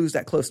when we lose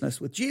that closeness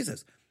with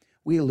Jesus?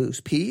 We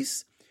lose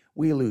peace.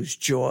 We lose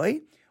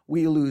joy.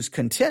 We lose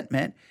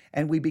contentment,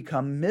 and we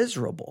become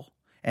miserable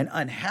and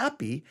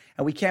unhappy.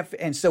 And we can't.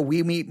 And so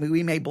we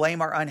may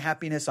blame our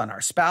unhappiness on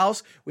our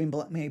spouse. We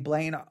may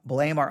blame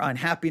our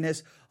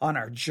unhappiness on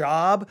our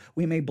job.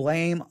 We may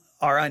blame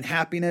our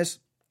unhappiness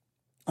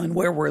on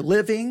where we're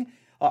living,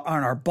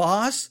 on our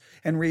boss.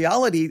 In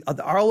reality,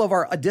 all of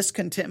our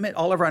discontentment,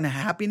 all of our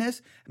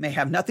unhappiness may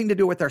have nothing to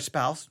do with our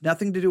spouse,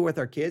 nothing to do with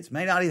our kids,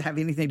 may not even have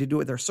anything to do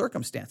with our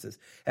circumstances.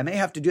 It may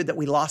have to do that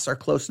we lost our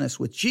closeness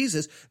with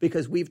Jesus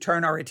because we've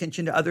turned our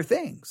attention to other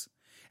things.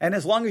 And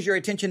as long as your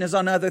attention is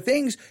on other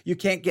things, you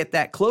can't get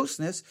that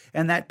closeness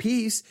and that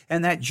peace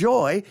and that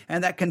joy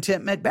and that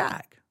contentment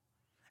back.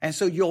 And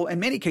so you'll,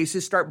 in many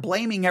cases, start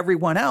blaming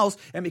everyone else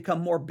and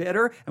become more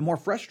bitter and more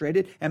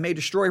frustrated and may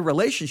destroy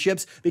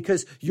relationships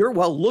because you're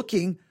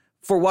looking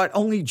for what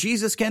only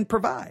Jesus can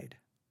provide.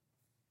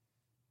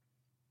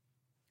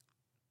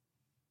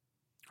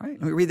 All right,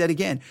 let me read that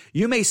again.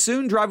 You may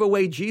soon drive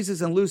away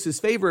Jesus and lose his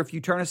favor if you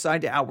turn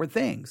aside to outward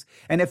things.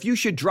 And if you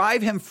should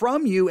drive him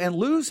from you and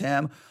lose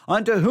him,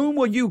 unto whom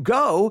will you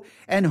go,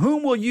 and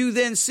whom will you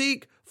then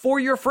seek for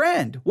your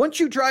friend? Once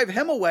you drive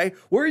him away,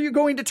 where are you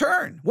going to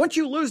turn? Once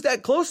you lose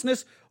that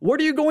closeness,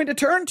 what are you going to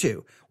turn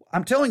to?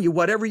 I'm telling you,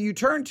 whatever you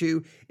turn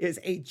to is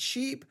a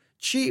cheap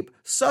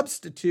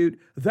substitute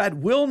that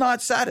will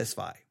not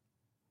satisfy.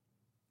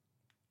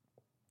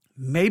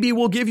 Maybe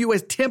will give you a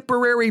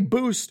temporary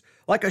boost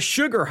like a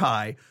sugar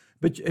high,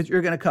 but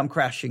you're going to come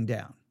crashing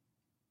down.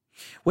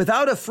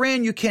 Without a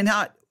friend, you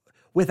cannot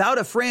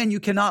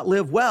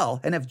live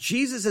well. And if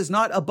Jesus is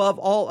not above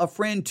all a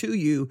friend to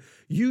you,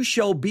 you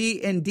shall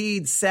be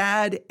indeed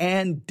sad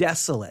and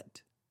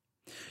desolate.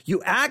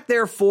 You act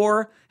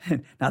therefore,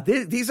 now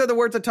these are the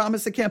words of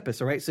Thomas à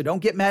Kempis, all right? So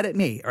don't get mad at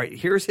me. All right,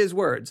 here's his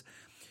words.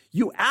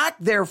 You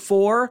act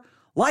therefore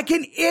like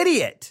an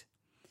idiot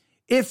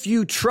if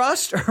you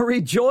trust or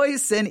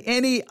rejoice in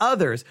any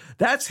others.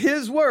 That's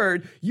his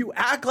word. You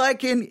act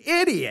like an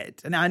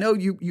idiot. And I know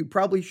you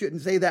probably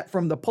shouldn't say that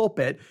from the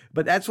pulpit,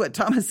 but that's what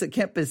Thomas à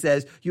Kempis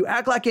says. You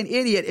act like an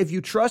idiot if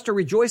you trust or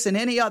rejoice in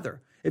any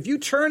other. If you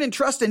turn and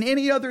trust in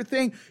any other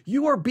thing,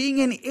 you are being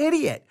an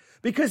idiot,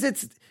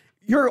 because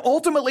you're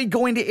ultimately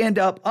going to end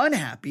up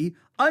unhappy,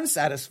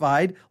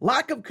 unsatisfied,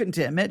 lack of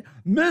contentment,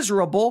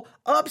 miserable,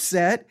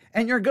 upset,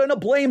 and you're going to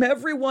blame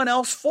everyone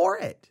else for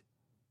it.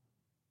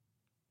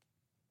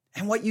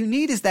 And what you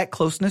need is that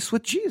closeness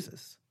with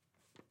Jesus.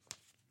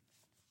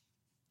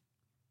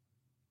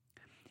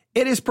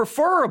 It is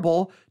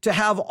preferable to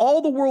have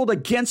all the world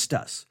against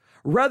us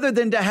rather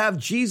than to have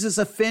Jesus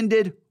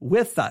offended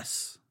with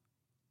us.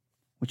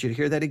 I want you to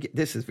hear that again.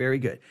 This is very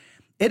good.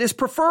 It is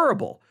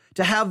preferable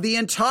to have the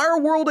entire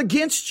world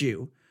against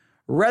you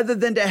rather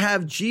than to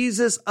have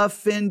Jesus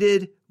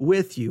offended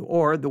with you.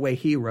 Or the way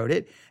he wrote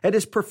it, it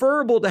is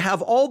preferable to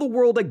have all the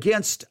world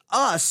against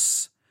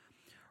us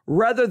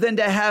rather than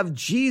to have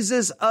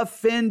Jesus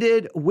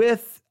offended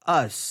with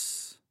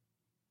us.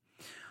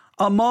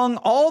 Among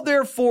all,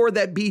 therefore,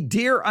 that be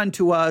dear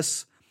unto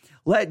us,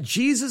 let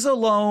Jesus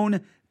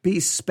alone be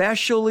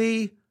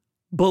specially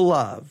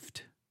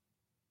beloved.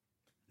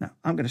 Now,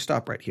 I'm going to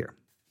stop right here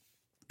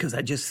because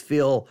I just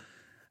feel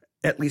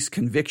at least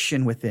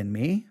conviction within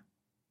me.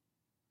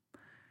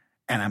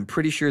 And I'm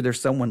pretty sure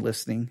there's someone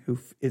listening who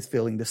is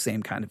feeling the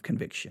same kind of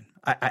conviction.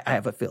 I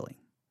have a feeling.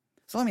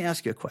 So let me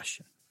ask you a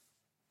question.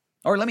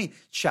 Or let me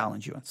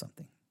challenge you on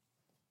something.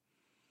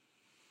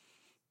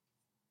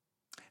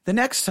 The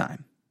next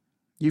time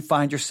you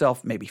find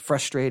yourself maybe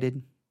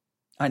frustrated,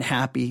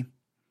 unhappy,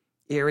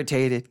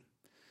 irritated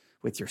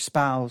with your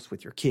spouse,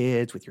 with your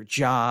kids, with your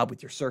job,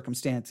 with your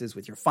circumstances,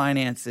 with your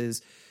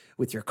finances,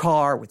 with your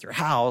car, with your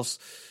house,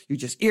 you're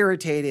just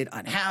irritated,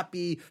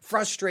 unhappy,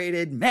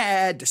 frustrated,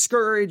 mad,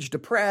 discouraged,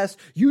 depressed.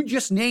 You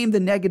just name the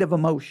negative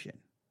emotion.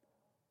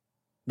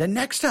 The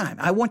next time,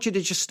 I want you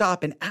to just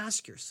stop and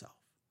ask yourself,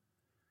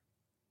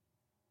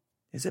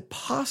 is it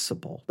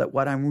possible that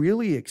what I'm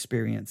really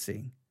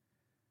experiencing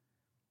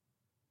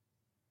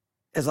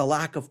is a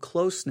lack of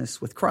closeness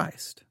with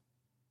Christ?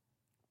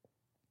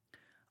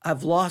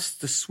 I've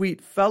lost the sweet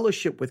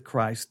fellowship with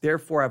Christ.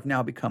 Therefore, I've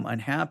now become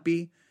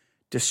unhappy,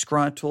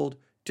 disgruntled,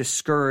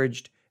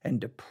 discouraged, and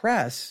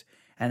depressed,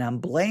 and I'm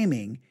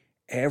blaming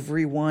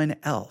everyone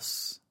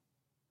else.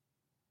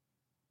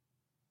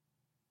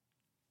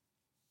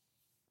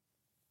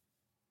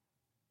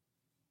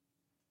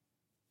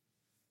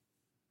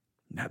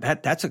 Now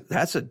that's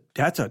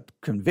a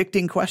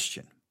convicting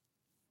question.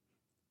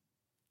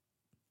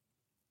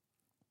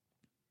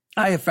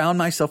 I have found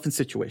myself in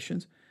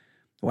situations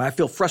where I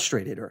feel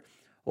frustrated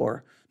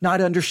or not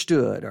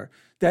understood, or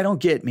they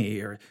don't get me,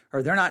 or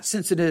they're not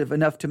sensitive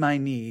enough to my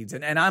needs,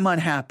 and I'm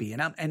unhappy.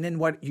 And then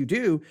what you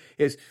do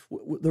is,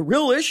 the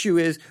real issue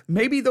is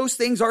maybe those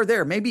things are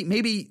there.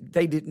 Maybe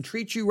they didn't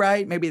treat you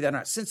right. Maybe they're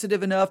not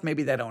sensitive enough.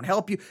 Maybe they don't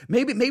help you.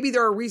 Maybe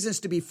there are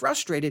reasons to be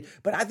frustrated.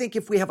 But I think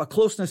if we have a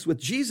closeness with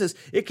Jesus,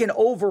 it can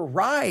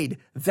override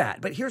that.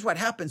 But here's what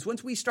happens.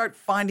 Once we start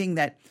finding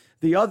that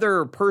the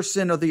other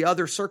person or the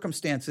other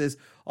circumstances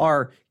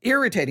are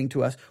irritating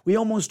to us, we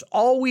almost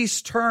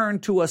always turn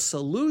to a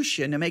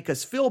solution to make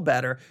us feel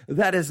better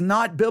that is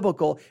not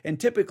biblical, and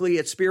typically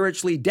it's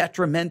spiritually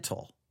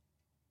detrimental.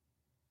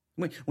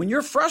 When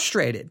you're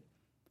frustrated,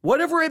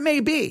 whatever it may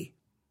be,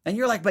 and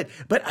you're like,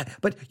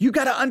 but you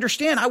got to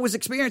understand, I was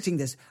experiencing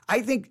this.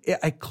 I think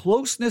a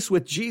closeness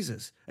with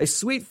Jesus, a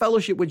sweet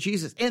fellowship with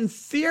Jesus, in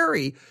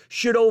theory,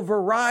 should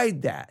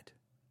override that.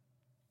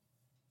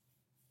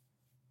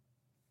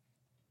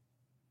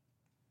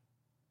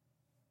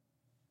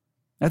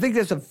 I think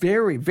that's a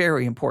very,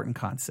 very important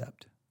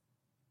concept.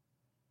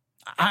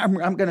 I'm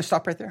going to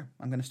stop right there.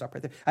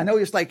 I know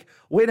it's like,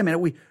 wait a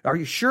minute, are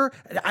you sure?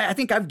 I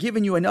think I've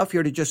given you enough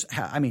here to just,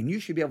 you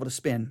should be able to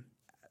spend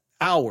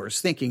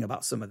hours thinking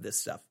about some of this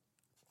stuff.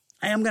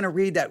 I am going to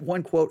read that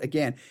one quote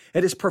again.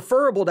 It is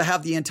preferable to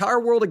have the entire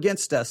world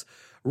against us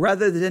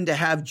rather than to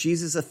have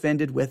Jesus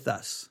offended with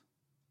us.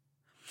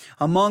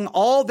 Among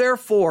all,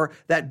 therefore,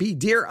 that be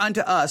dear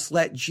unto us,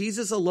 let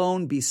Jesus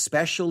alone be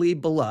specially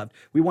beloved.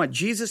 We want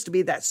Jesus to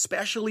be that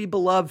specially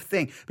beloved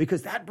thing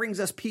because that brings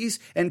us peace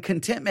and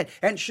contentment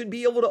and should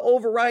be able to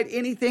override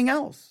anything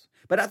else.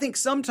 But I think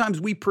sometimes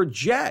we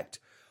project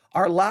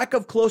our lack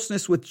of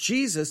closeness with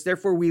Jesus,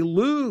 therefore we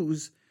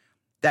lose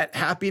that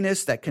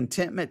happiness, that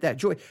contentment, that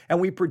joy, and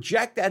we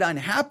project that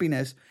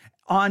unhappiness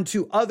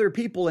onto other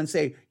people and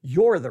say,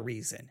 you're the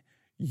reason,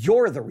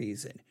 you're the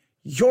reason,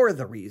 you're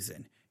the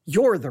reason.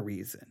 You're the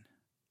reason.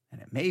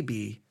 And it may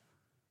be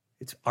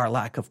it's our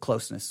lack of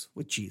closeness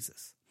with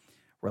Jesus.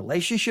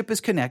 Relationship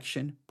is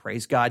connection.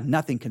 Praise God.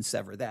 Nothing can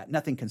sever that.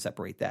 Nothing can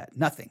separate that.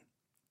 Nothing.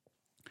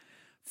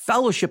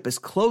 Fellowship is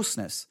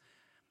closeness.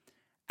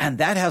 And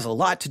that has a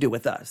lot to do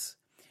with us.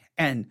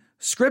 And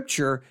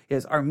Scripture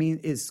is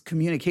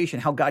communication,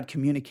 how God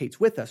communicates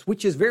with us,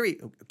 which is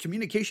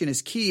communication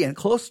is key in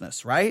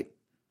closeness, right?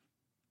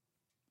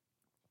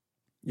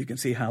 You can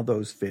see how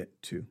those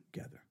fit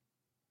together.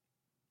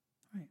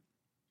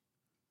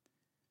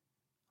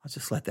 I'll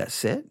just let that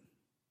sit.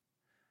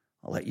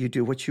 I'll let you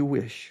do what you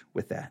wish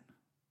with that.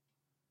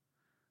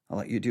 I'll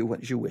let you do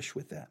what you wish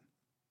with that.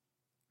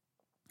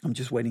 I'm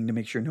just waiting to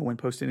make sure no one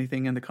posts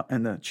anything in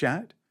the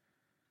chat.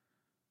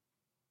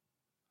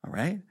 All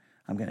right.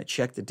 I'm going to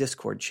check the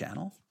Discord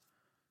channel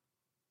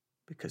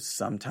because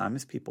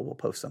sometimes people will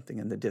post something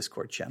in the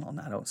Discord channel and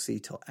I don't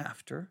see till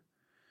after.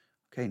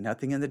 Okay.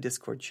 Nothing in the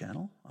Discord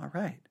channel. All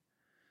right.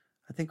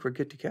 I think we're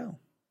good to go.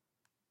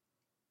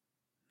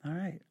 All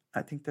right.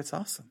 I think that's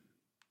awesome.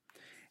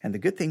 And the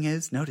good thing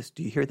is, notice,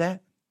 do you hear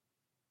that?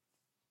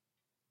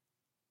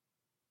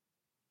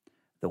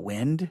 The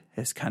wind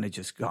has kind of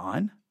just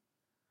gone.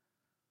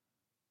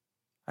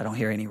 I don't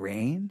hear any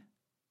rain.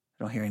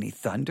 I don't hear any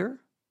thunder.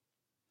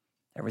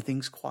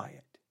 Everything's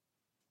quiet.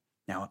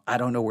 Now, I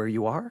don't know where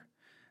you are,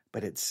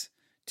 but it's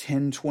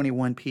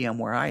 10:21 p.m.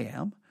 where I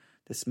am.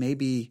 This may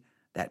be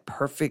that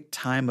perfect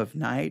time of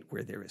night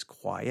where there is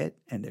quiet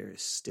and there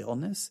is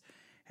stillness.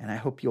 And I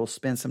hope you'll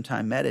spend some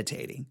time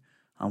meditating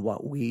on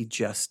what we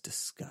just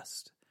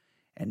discussed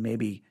and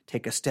maybe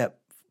take a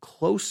step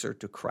closer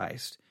to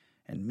Christ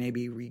and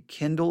maybe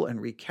rekindle and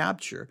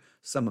recapture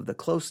some of the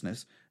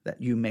closeness that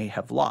you may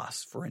have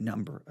lost for a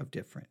number of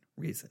different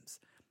reasons.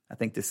 I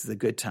think this is a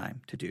good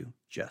time to do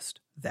just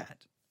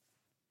that.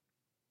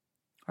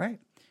 All right.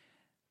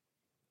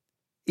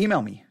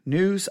 Email me,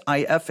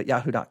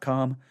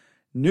 newsif@yahoo.com,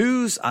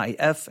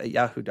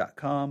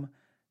 newsif@yahoo.com,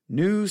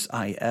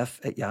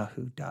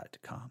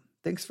 newsif@yahoo.com.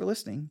 Thanks for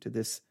listening to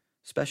this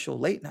special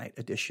late night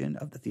edition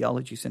of the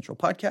Theology Central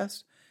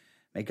podcast.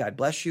 May God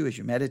bless you as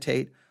you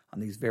meditate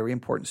on these very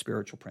important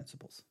spiritual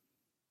principles.